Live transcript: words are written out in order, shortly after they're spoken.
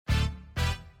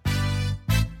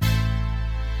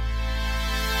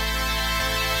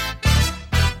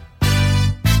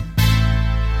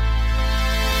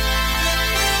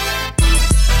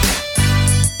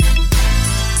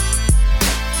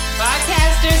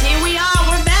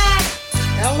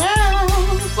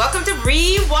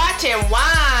Rewatch and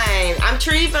Wine. I'm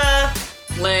Treva.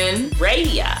 Lynn.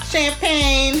 Raya.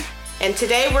 Champagne. And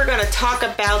today we're going to talk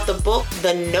about the book,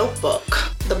 The Notebook.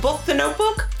 The book, The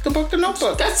Notebook? The book, The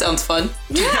Notebook. That sounds fun.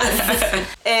 Yes.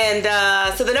 And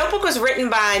so The Notebook was written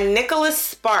by Nicholas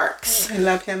Sparks. I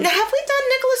love him. Now, have we done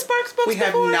Nicholas Sparks books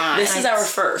before? We have not. This is our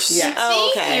first. Yes. Oh,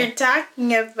 okay. You're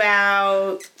talking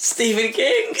about Stephen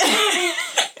King.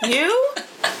 You?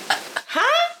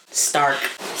 Huh? Stark.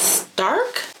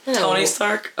 Stark? No. Tony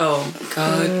Stark. Oh,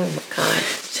 God. Oh, my God.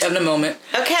 Just having a moment.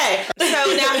 Okay. So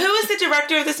now, who is the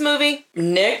director of this movie?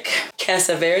 Nick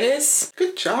Cassavetes.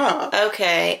 Good job.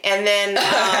 Okay. And then, I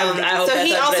hope so that's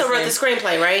he not also his wrote name. the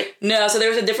screenplay, right? No, so there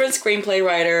was a different screenplay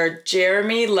writer,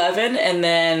 Jeremy Levin, and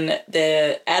then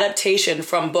the adaptation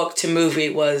from book to movie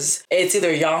was, it's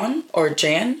either Jan or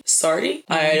Jan Sardi.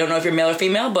 I don't know if you're male or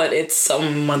female, but it's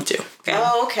someone too. Okay.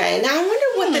 Oh, okay. Now, I wonder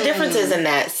what the difference is in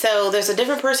that. So there's a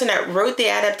different person that wrote the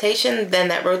adaptation than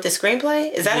that wrote the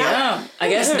screenplay? Is that how? Yeah, I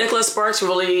guess Nicholas Sparks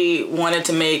really wanted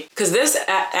to make, because this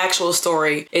actual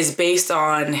story is based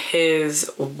on his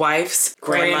wife's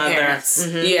grandparents.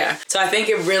 Mm-hmm. Yeah, so I think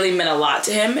it really meant a lot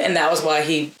to him, and that was why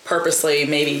he purposely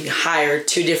maybe hired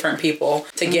two different people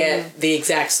to get the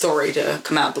exact story to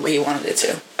come out the way he wanted it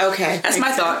to. Okay. That's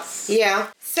my thought. Yeah.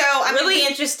 So, I mean, Really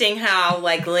interesting how,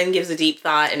 like, Lynn gives a deep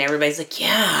thought and everybody's like,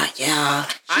 yeah.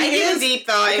 I give a deep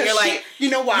thought and you're like, you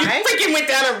know why? freaking went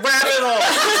down a rabbit hole.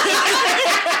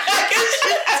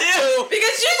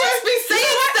 because you just be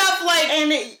saying stuff like,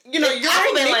 And your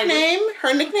nickname,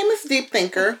 her nickname is Deep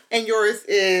Thinker, and yours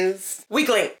is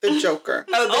weakling. the Joker.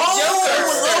 Oh, the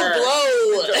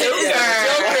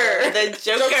Joker. The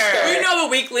Joker. You know the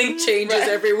weak link changes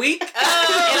every week.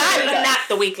 And I'm not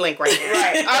the weak link right now.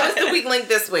 Right. I was the weak link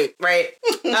this week, right?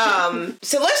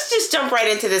 So let's just jump right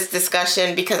into this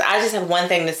discussion because I just have one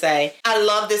thing to say. I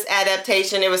love this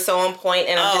adaptation. It was so on point,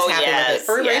 and I'm just happy with it.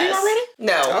 Are we rating already?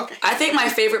 No. Okay. I think my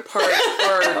favorite part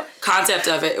or concept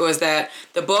of it was that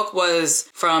the book was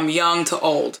from young to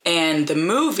old, and the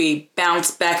movie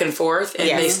bounced back and forth, and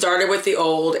they started with the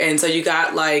old, and so you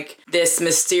got like this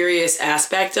mysterious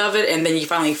aspect of it, and then you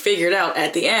finally figured out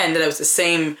at the end that it was the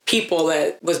same people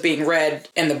that was being read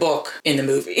in the book in the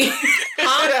movie.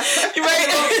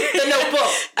 Right? The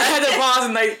Notebook. I had to pause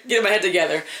and like get my head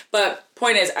together. But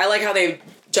point is, I like how they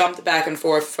jumped back and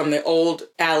forth from the old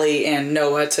Allie and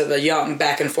Noah to the young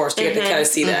back and forth. So you get to kind of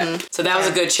see that. So that was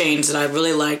a good change that I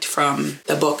really liked from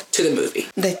the book to the movie.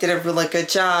 They did a really good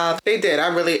job. They did. I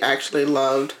really actually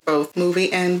loved both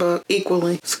movie and book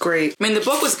equally. It's great. I mean, the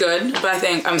book was good, but I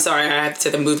have to say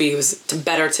the movie was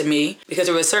better to me because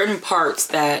there were certain parts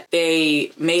that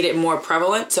they made it more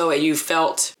prevalent so that you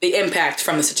felt the impact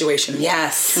from the situation.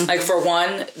 Yes. Like for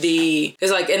one,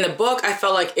 because like in the book, I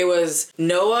felt like it was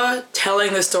Noah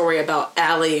telling the story about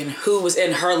Allie and who was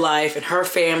in her life and her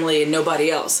family and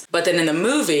nobody else. But then in the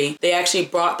movie, they actually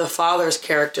brought the father's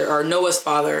character, or Noah's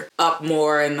father, up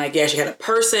more, and like he actually had a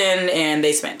person and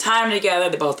they spent time together.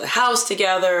 They built a house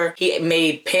together. He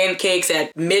made pancakes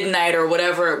at midnight or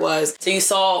whatever it was. So you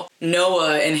saw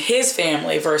Noah and his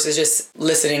family versus just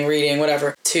listening, reading,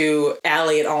 whatever, to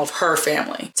Allie and all of her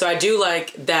family. So I do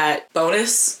like that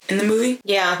bonus in the movie.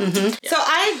 Yeah. So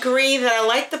I agree that I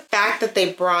like the fact that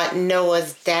they brought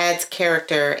Noah's dad's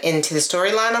character into the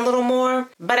storyline a little more,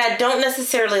 but I don't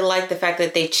necessarily like the fact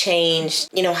that they changed,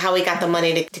 how he got the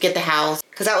money to get the house,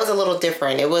 because that was a little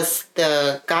different. It was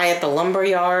the guy at the lumber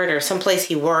yard or someplace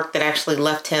he worked that actually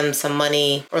left him some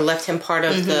money or left him part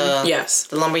of the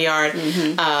lumber yard,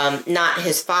 not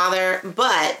his father,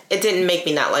 but it didn't make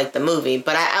me not like the movie.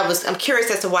 But I'm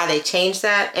curious as to why they changed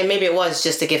that, and maybe it was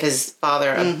just to give his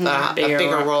father a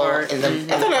bigger role in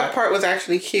the. I thought that part was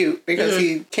actually cute because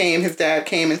his dad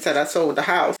came and said, I sold the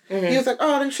house. He was like,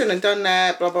 oh, they shouldn't have done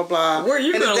that, blah, blah, blah. Where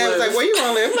you and gonna his dad live? was like, where you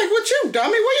gonna live? I'm like, what you,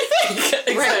 dummy? What you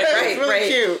think? Right, really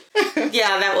cute.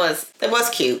 Yeah, it was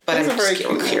cute, but I'm very just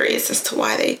cute curious as to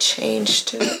why they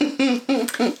changed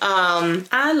it.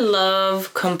 I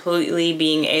love completely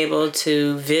being able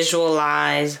to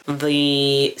visualize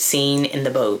the scene in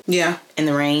the boat. Yeah. In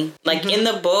the rain. Like in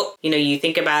the book, you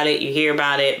think about it, you hear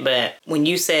about it, but when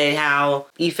you said how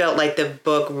you felt like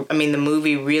the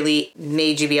movie really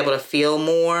made you be able to feel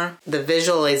more, the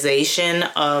visualization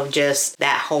of just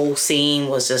that whole scene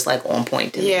was just like on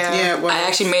point to me. Yeah. Well, I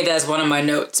actually made that as one of my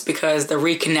notes because the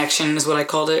reconnection is what I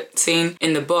called it scene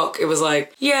in the book. It was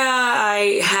like,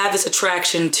 I had this attraction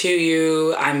attraction to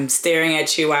you. I'm staring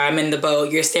at you while I'm in the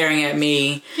boat. You're staring at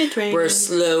me. We're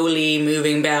slowly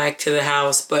moving back to the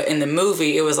house. But in the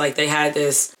movie, it was like they had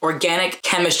this organic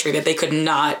chemistry that they could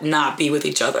not be with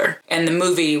each other. And the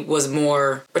movie was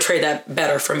more, portrayed that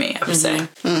better for me, I would say.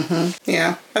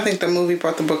 Yeah, I think the movie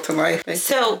brought the book to life.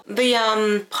 So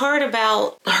the part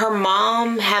about her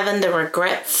mom having the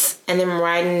regrets and then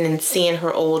riding and seeing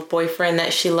her old boyfriend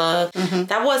that she loved,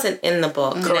 that wasn't in the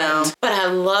book. No. But I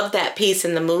love that piece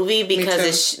in the movie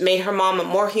because it made her mom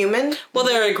more human. Well,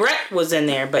 the regret was in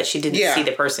there, but she didn't see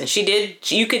the person.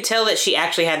 You could tell that she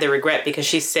actually had the regret because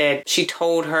she said she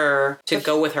told her to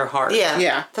go with her heart.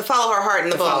 Yeah. To follow her heart in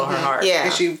the book. Follow her heart. Yeah.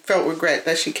 And she felt regret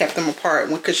that she kept them apart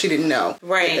because she didn't know.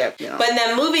 Right. That, you know. But in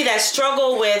that movie, that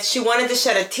struggle with, she wanted to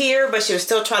shed a tear, but she was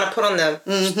still trying to put on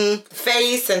the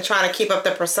face and trying to keep up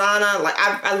the persona. Like,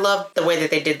 I loved the way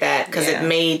that they did that because it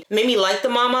made me like the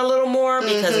mama a little more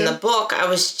because in the book, I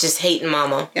was just hating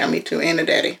mama. Yeah, me too. And the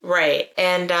daddy. Right.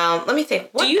 And let me think.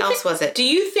 What else was it? Do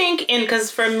you think,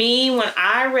 because for me, when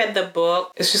I read the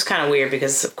book, it's just kind of weird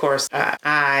because, of course,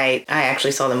 I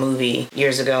actually saw the movie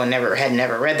years ago and had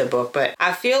never read the book, but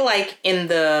I feel like in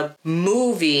the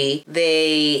movie,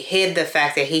 they hid the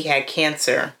fact that he had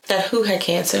cancer. That who had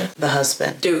cancer? The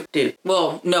husband. Duke.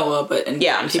 Well, Noah, but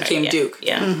he became Duke.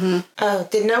 Yeah. Oh,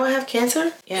 did Noah have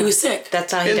cancer? Yeah. He was sick.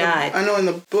 That's how he died. I know in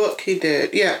the book he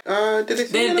did. Yeah. Did they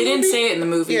say it in the They didn't movie? say it in the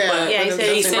movie, but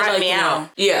he said like, me out.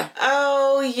 Yeah.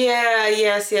 Oh, yeah.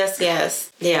 Yes.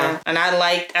 Yeah. And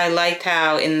I liked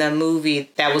how in the movie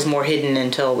that was more hidden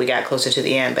until we got closer to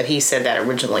the end, but he said that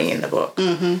originally in the book.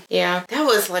 Yeah. That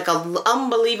was like an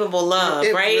unbelievable love,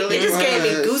 It right? really It just gave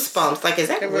me was. goosebumps. Like, is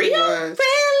that It really real? was. Real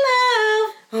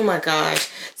love. Oh my gosh.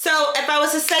 So if I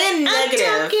was to say a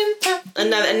negative, a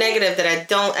negative that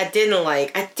I didn't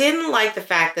like the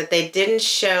fact that they didn't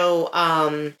show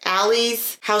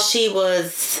Allie's, how she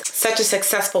was such a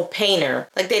successful painter.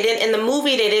 Like they didn't, in the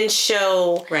movie, they didn't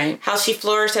show how she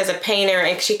flourished as a painter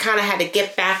and she kind of had to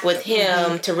get back with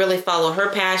him to really follow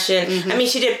her passion. I mean,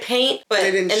 she did paint, but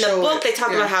in the book, they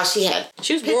talk about how she had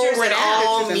pictures in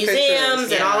all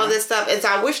museums and all of this stuff. And so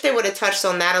I wish they would have touched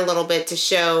on that a little bit to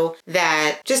show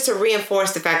that, just to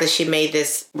reinforce the fact that she made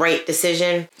this right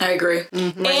decision. I agree.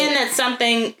 And that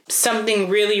something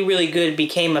really, really good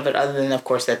became of it, other than, of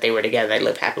course, that they were together. They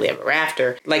lived happily ever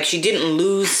after. Like, she didn't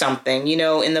lose something. You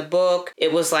know, in the book,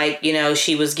 it was like, you know,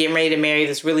 she was getting ready to marry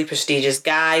this really prestigious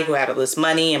guy who had all this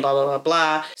money and blah, blah, blah,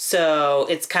 blah. So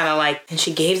it's kind of like, and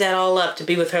she gave that all up to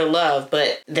be with her love.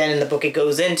 But then in the book, it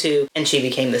goes into, and she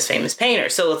became this famous painter.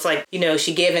 So it's like, you know,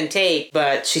 she give and take,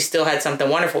 but she still had something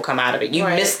wonderful come out of it. You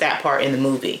missed that part in the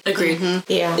movie. Agreed.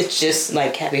 Yeah. It's just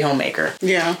like Happy Homemaker.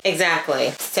 Yeah.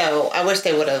 Exactly. So I wish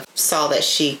they would have saw that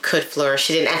she could flourish.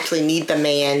 She didn't actually need the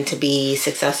man to be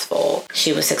successful.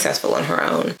 She was successful on her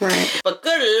own. Right. But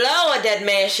good Lord, that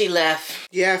man she left.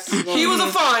 Yes. He was a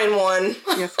fine one.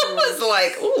 Yes, I was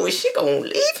like, ooh, is she gonna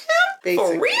leave him?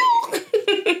 Basically. For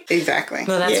real? Exactly.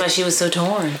 Well, that's why she was so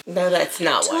torn. No, that's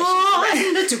not why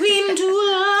Torn between two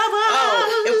lovers.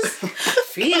 Oh, it was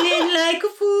feeling like a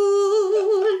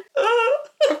fool.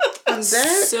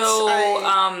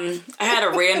 I had a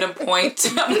random point.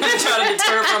 I'm going to try to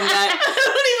deter from that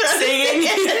singing.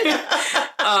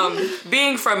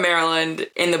 Being from Maryland,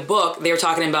 in the book, they were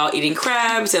talking about eating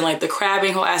crabs and like the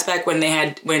crabbing whole aspect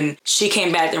when she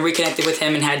came back and reconnected with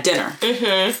him and had dinner.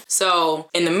 So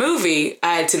in the movie,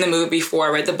 I had seen the movie before I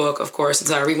read the book, of course, and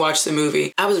so I rewatched the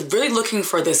movie. I was really looking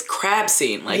for this crab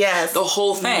scene, like the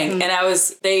whole thing. And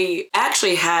they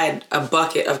actually had a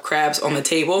bucket of crabs on the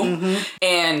table.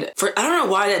 And I don't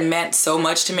know why that meant so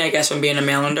much to me, I guess, from being a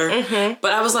Marylander.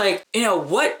 But I was like, you know,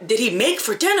 what did he make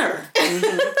for dinner?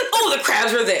 Oh, the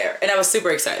crabs were there. And I was super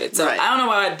excited. So I don't know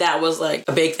why that was like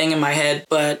a big thing in my head,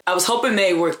 but I was hoping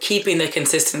they were keeping the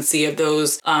consistency of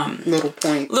those little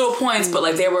points, but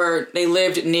like they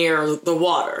lived near the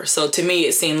water. So to me,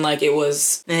 it seemed like it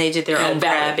was. And they did their own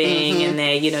crabbing, and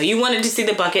they, you know, you wanted to see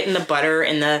the bucket and the butter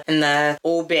and the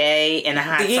Old Bay and the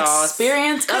hot sauce.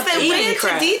 Experience because they went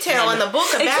into detail in the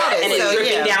book about it, and it's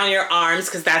dripping down your arms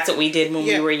because that's what we did when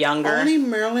we were younger. Only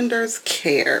Marylanders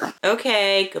care.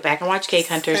 Okay, go back and watch Cake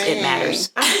Hunters. It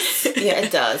matters. Yeah,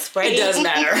 it does. Right? It does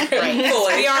matter. Right.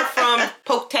 We are from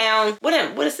Poketown.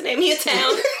 What is the name of your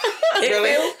town?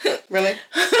 Really?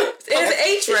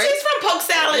 It's H, right? She's from Polk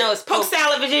Salad. No, it's Polk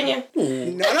Salad, Virginia.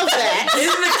 None of that.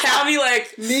 Isn't the county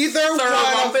like Neither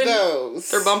one of those.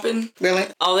 They're bumping. Really?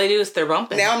 All they do is they're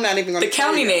bumping. Now I'm not even going to The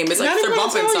county name is like they're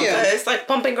bumping something. It's like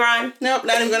Pump and Grind. Nope,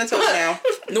 not even going to tell you now.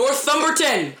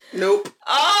 Northumberton. Nope.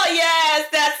 Oh, yes,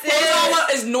 that's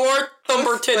it. Is Northumberton.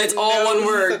 Northumberton. It's all one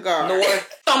word. Cigar.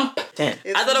 Northumpton.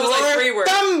 I thought it was like 3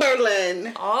 words.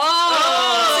 Northumberland.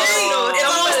 Oh. It's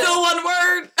all still one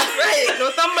word. Right.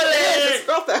 Northumberland. It's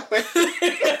spelled that way.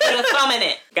 Put a thumb in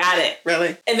it. Got it.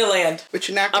 Really? In the land. But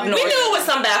you're not Up going We north. knew it was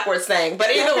some backwards thing, but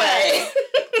either way.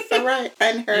 It's all right. I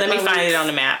hadn't heard Let me my find roots. it on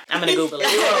the map. I'm gonna Google it.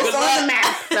 It's on the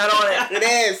map. Not on it. It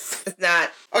is. It's not.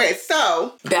 Okay,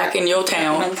 so Back in your I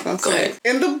town. was gonna Go say, ahead.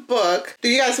 in the book, do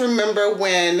you guys remember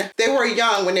when they were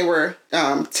young, when they were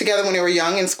together when they were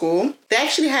young in school? They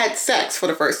actually had sex for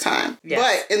the first time. Yes.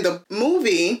 But in the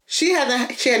movie, she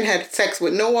hadn't had sex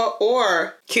with Noah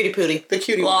or Cutie Pootie. the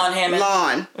cutie Lon one. Hammond.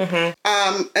 Lon.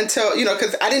 Until,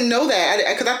 because I didn't know that.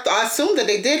 Because I assumed that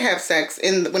they did have sex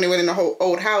when they were in the whole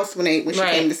old house when she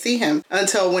Right. came to see him.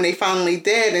 Until when they finally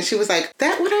did. And she was like,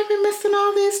 that what I've been missing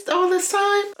all this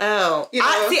time? Oh. You know?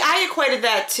 I equated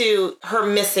that to her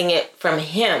missing it from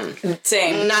him.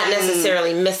 Same. Not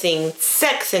necessarily missing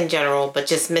sex in general, but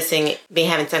just missing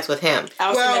having sex with him. I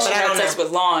was Well, thinking she I had don't sex know.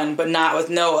 with Lon, but not with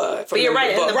Noah. But you're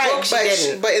right, in the book. book, she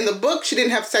didn't. But in the book, she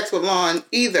didn't have sex with Lon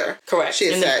either. Correct.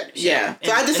 She had said, yeah.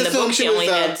 So I just in the assumed book, she she was only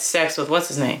a had sex with what's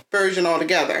his name? virgin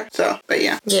altogether. So, but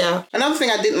yeah. Yeah. Another thing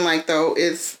I didn't like though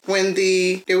is when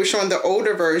they were showing the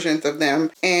older versions of them,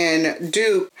 and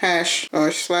Duke /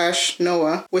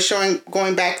 Noah was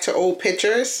going back to old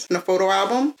pictures in a photo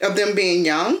album of them being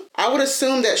young. I would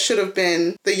assume that should have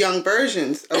been the young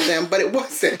versions of them, but it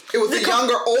wasn't. It was the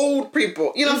younger old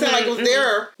people. You know what I'm saying? Like it was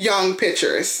their young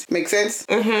pictures. Make sense?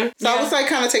 Mm-hmm. So I was like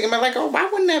kind of taking back, like, oh, why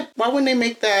wouldn't they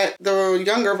make that the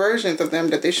younger versions of them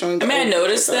that they showing? I mean, I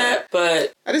noticed that,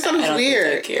 but I just thought it was I don't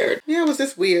weird. think I cared. Yeah, it was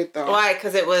just weird though. Why?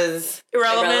 Because it was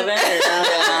Irrelevant. But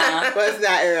it's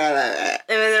not irrelevant.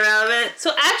 It was irrelevant.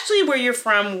 So actually, where you're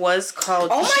from was called.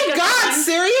 Oh my God!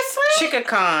 Seriously?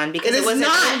 Chickacon, because It it, is was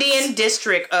not. an Indian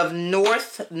district of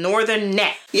Northern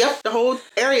Neck. Yep, the whole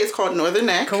area is called Northern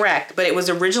Neck. Correct, but it was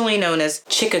originally known as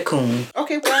Chickacoon.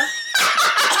 Okay, well,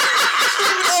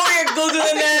 Oh, you're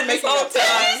Googling that this whole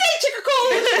time.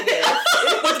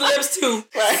 With lips too.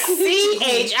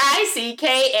 Chickacon.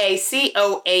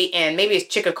 Maybe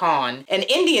it's Chickacon, an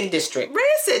Indian district. Ray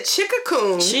said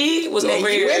Chickacoon. She was over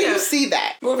where do here. you see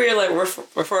that? Over here, like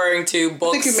referring to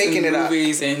books you're making and it up.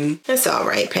 movies and. It's all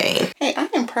right, Payne. Hey, I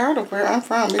am proud of where I'm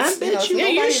from. It's, I bet it's you- Yeah,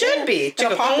 you nobody should there. be. In a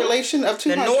Chickacon. population of The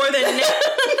 200. Northern Neck.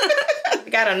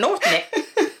 We got a North Neck.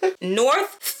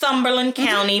 Northumberland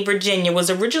County, Virginia, was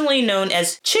originally known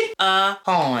as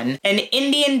Chickahon, an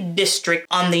Indian district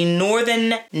on the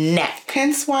Northern Neck.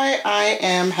 Hence why I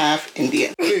am half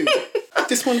Indian.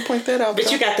 Just want to point that out.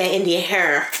 But you got that Indian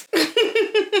hair.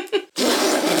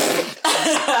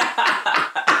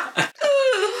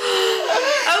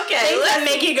 Okay, Let's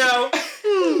make you go.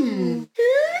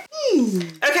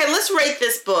 okay, let's rate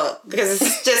this book because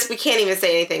it's just we can't even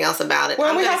say anything else about it. Well,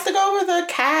 I'm we gonna- have to go over the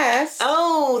cast.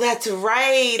 Oh, that's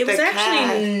right. It was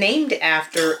actually named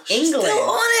after England. still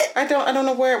on it. I don't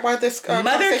know why this Mother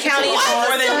conversation's County so of hard.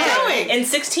 Northern still Neck. going? In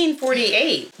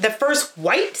 1648, the first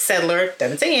white settler,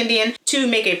 doesn't say Indian, to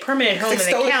make a permanent home in They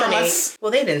stole the it from county. us.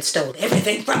 Well, they didn't stole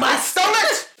everything from us. Stole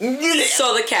it!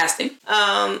 So the casting.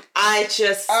 I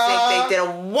just think they did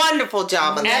a wonderful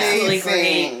job on that. Absolutely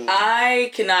Amazing.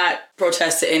 I cannot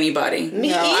protest to anybody.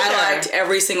 Me I either. liked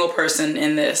every single person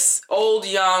in this. Old,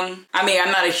 young. I mean,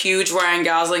 I'm not a huge Ryan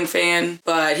Gosling fan,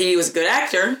 but he was a good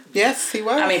actor. Yes, he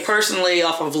was. I mean, personally,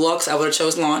 off of looks, I would have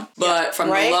chose Lon. But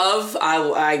from right? the love,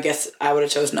 I guess I would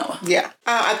have chose Noah. yeah.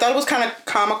 I thought it was kind of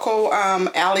comical,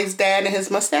 Allie's dad and his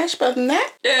mustache, but other than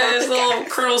that, Yeah, his little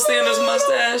Colonel Sanders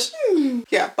mustache.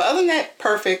 yeah. But other than that,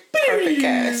 perfect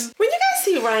cast. When you guys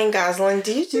see Ryan Gosling,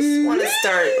 do you just want to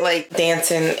start like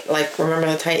dancing like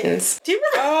Remember the Titans? Do you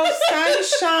remember? Oh,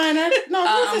 Sunshine. No,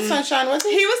 it wasn't Sunshine, was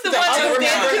it? He was the one other who was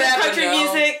remember dancing to that, the but country no.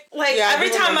 music. Like Yeah, I every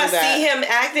do time I remember that. see him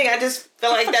acting, I just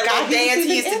feel like that God, little dance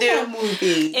he used to do.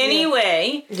 Movie.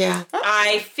 Anyway, Yeah.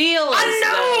 I feel as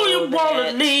though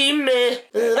that- leave me,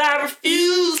 but I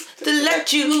refuse to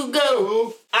let you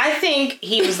go. I think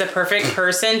he was the perfect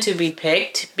person to be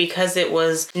picked because it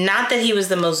was not that he was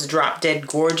the most drop dead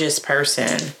gorgeous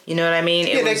person. You know what I mean?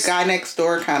 Yeah, It that was, guy next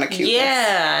door kind of cute.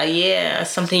 yeah,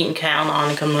 something you can count on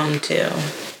and come home to.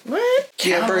 What?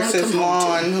 Yeah, versus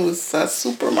Lon, who's a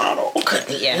supermodel.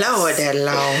 Yes. Lord, that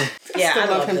long. Yeah, still I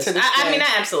love him this. to this I day. mean,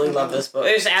 I absolutely love this book.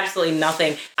 There's absolutely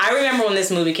nothing. I remember when this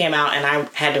movie came out and I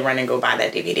had to run and go buy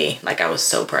that DVD. Like, I was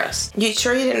so pressed. You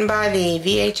sure you didn't buy the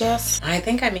VHS? I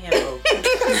think I may have both.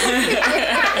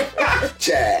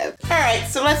 job. All right,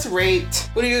 so let's rate.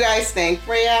 What do you guys think?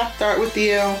 Rhea, start with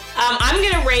you. I'm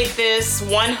gonna rate this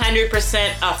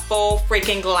 100% a full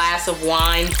freaking glass of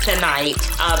wine tonight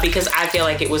because I feel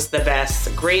like it was the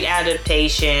best. Great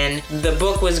adaptation. The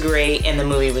book was great and the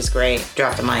movie was great.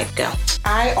 Drop the mic. Go.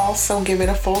 I also give it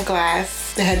a full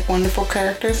glass. They had wonderful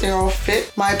characters. They all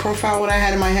fit my profile, what I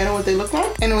had in my head and what they look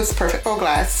like. And it was perfect. Full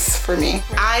glass for me.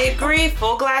 I agree.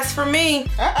 Full glass for me.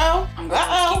 Uh-oh. I'm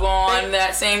gonna keep on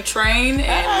that same train,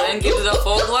 and Lynn gives it a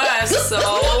full glass. So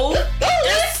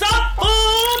It's a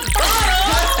full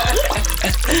bottle!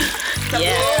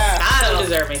 Yeah. So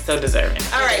deserving. So deserving.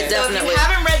 All right, so if definitely. you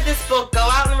haven't read this book, go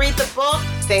out and read the book,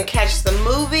 then catch the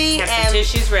movie, Have some and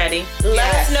tissues ready.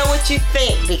 let us know what you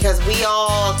think, because we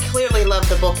all clearly love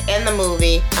the book and the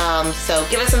movie. So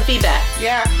give us some feedback.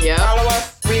 Yeah. Yep. Follow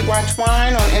us, Read Watch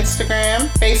Wine, on Instagram,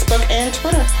 Facebook, and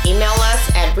Twitter. Email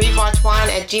us at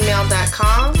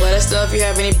readwatchwine@gmail.com. let us know if you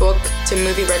have any book to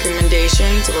movie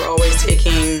recommendations. We're always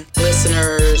taking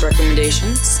listeners'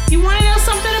 recommendations. You want to know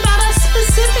something